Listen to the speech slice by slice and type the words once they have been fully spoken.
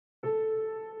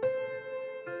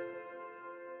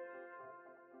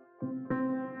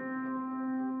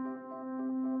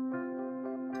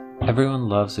Everyone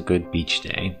loves a good beach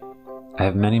day. I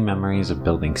have many memories of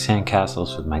building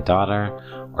sandcastles with my daughter,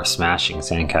 or smashing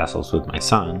sandcastles with my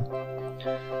son.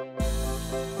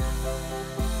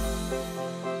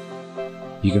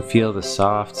 You can feel the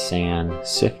soft sand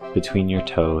sift between your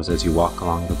toes as you walk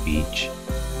along the beach.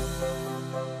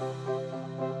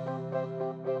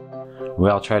 We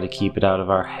all try to keep it out of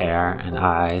our hair and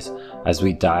eyes as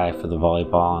we dive for the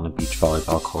volleyball on a beach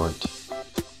volleyball court.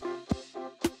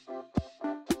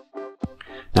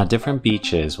 Now, different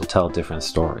beaches will tell different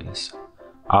stories.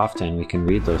 Often we can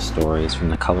read those stories from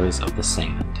the colors of the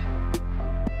sand.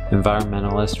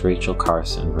 Environmentalist Rachel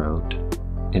Carson wrote,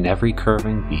 "In every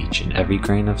curving beach, in every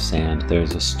grain of sand, there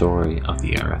is a story of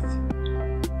the earth."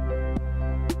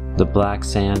 The black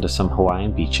sand of some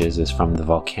Hawaiian beaches is from the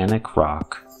volcanic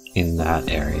rock in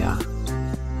that area.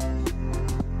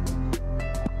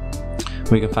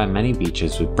 We can find many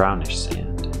beaches with brownish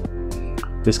sand.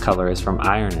 This color is from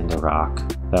iron in the rock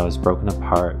that was broken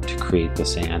apart to create the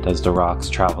sand. As the rocks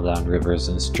travel down rivers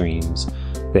and streams,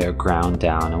 they are ground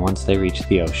down, and once they reach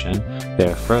the ocean, they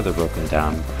are further broken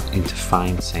down into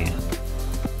fine sand.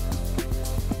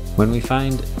 When we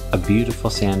find a beautiful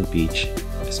sand beach,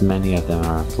 as many of them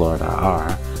are in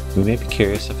Florida we may be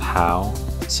curious of how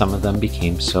some of them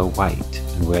became so white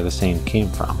and where the sand came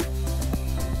from.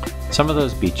 Some of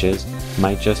those beaches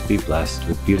might just be blessed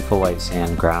with beautiful white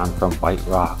sand ground from white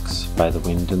rocks by the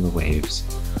wind and the waves,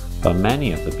 but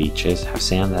many of the beaches have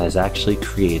sand that is actually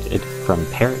created from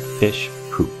parrot fish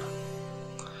poop.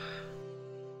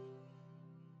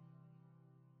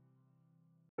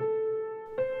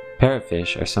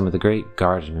 Parrotfish are some of the great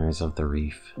gardeners of the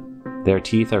reef. Their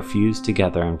teeth are fused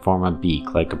together and form a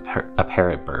beak like a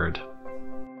parrot bird.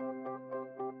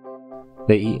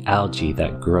 They eat algae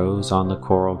that grows on the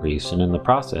coral reefs, and in the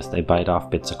process they bite off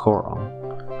bits of coral.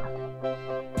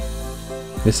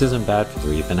 This isn't bad for the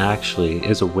reef, and actually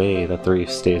is a way that the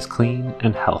reef stays clean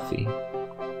and healthy.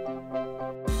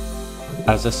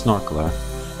 As a snorkeler,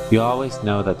 you always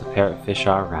know that the parrotfish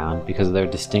are around because of their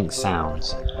distinct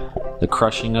sounds. The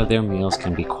crushing of their meals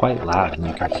can be quite loud, and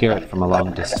you can hear it from a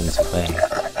long distance away.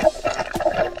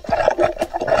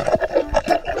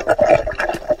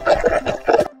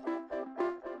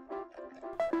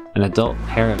 An adult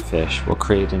parrotfish will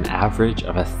create an average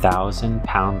of 1,000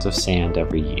 pounds of sand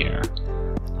every year.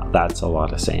 That's a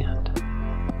lot of sand.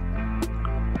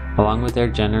 Along with their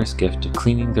generous gift of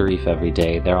cleaning the reef every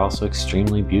day, they're also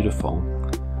extremely beautiful.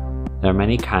 There are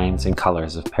many kinds and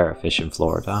colors of parrotfish in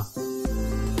Florida.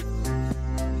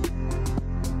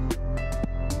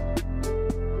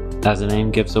 As the name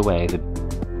gives away, the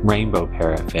rainbow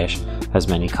parrotfish has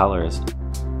many colors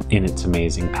in its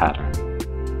amazing pattern.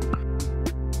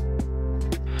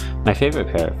 My favorite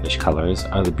parrotfish colors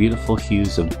are the beautiful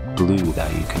hues of blue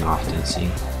that you can often see.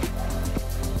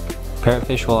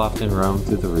 Parrotfish will often roam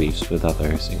through the reefs with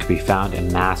others and can be found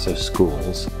in massive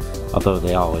schools, although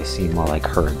they always seem more like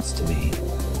herds to me,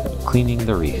 cleaning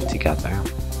the reef together.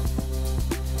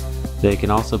 They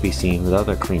can also be seen with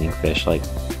other cleaning fish like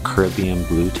Caribbean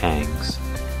blue tangs.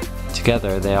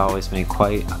 Together they always make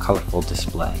quite a colorful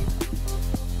display.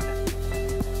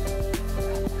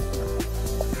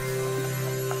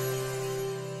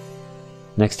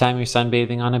 Next time you're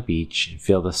sunbathing on a beach and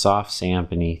feel the soft sand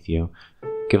beneath you,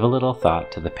 give a little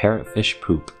thought to the parrotfish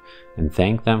poop and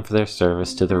thank them for their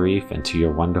service to the reef and to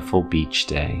your wonderful beach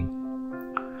day.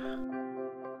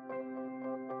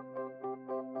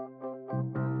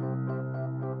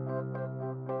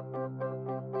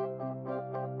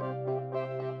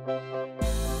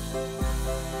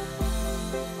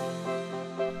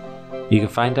 You can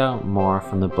find out more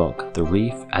from the book, The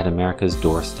Reef at America's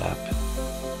Doorstep,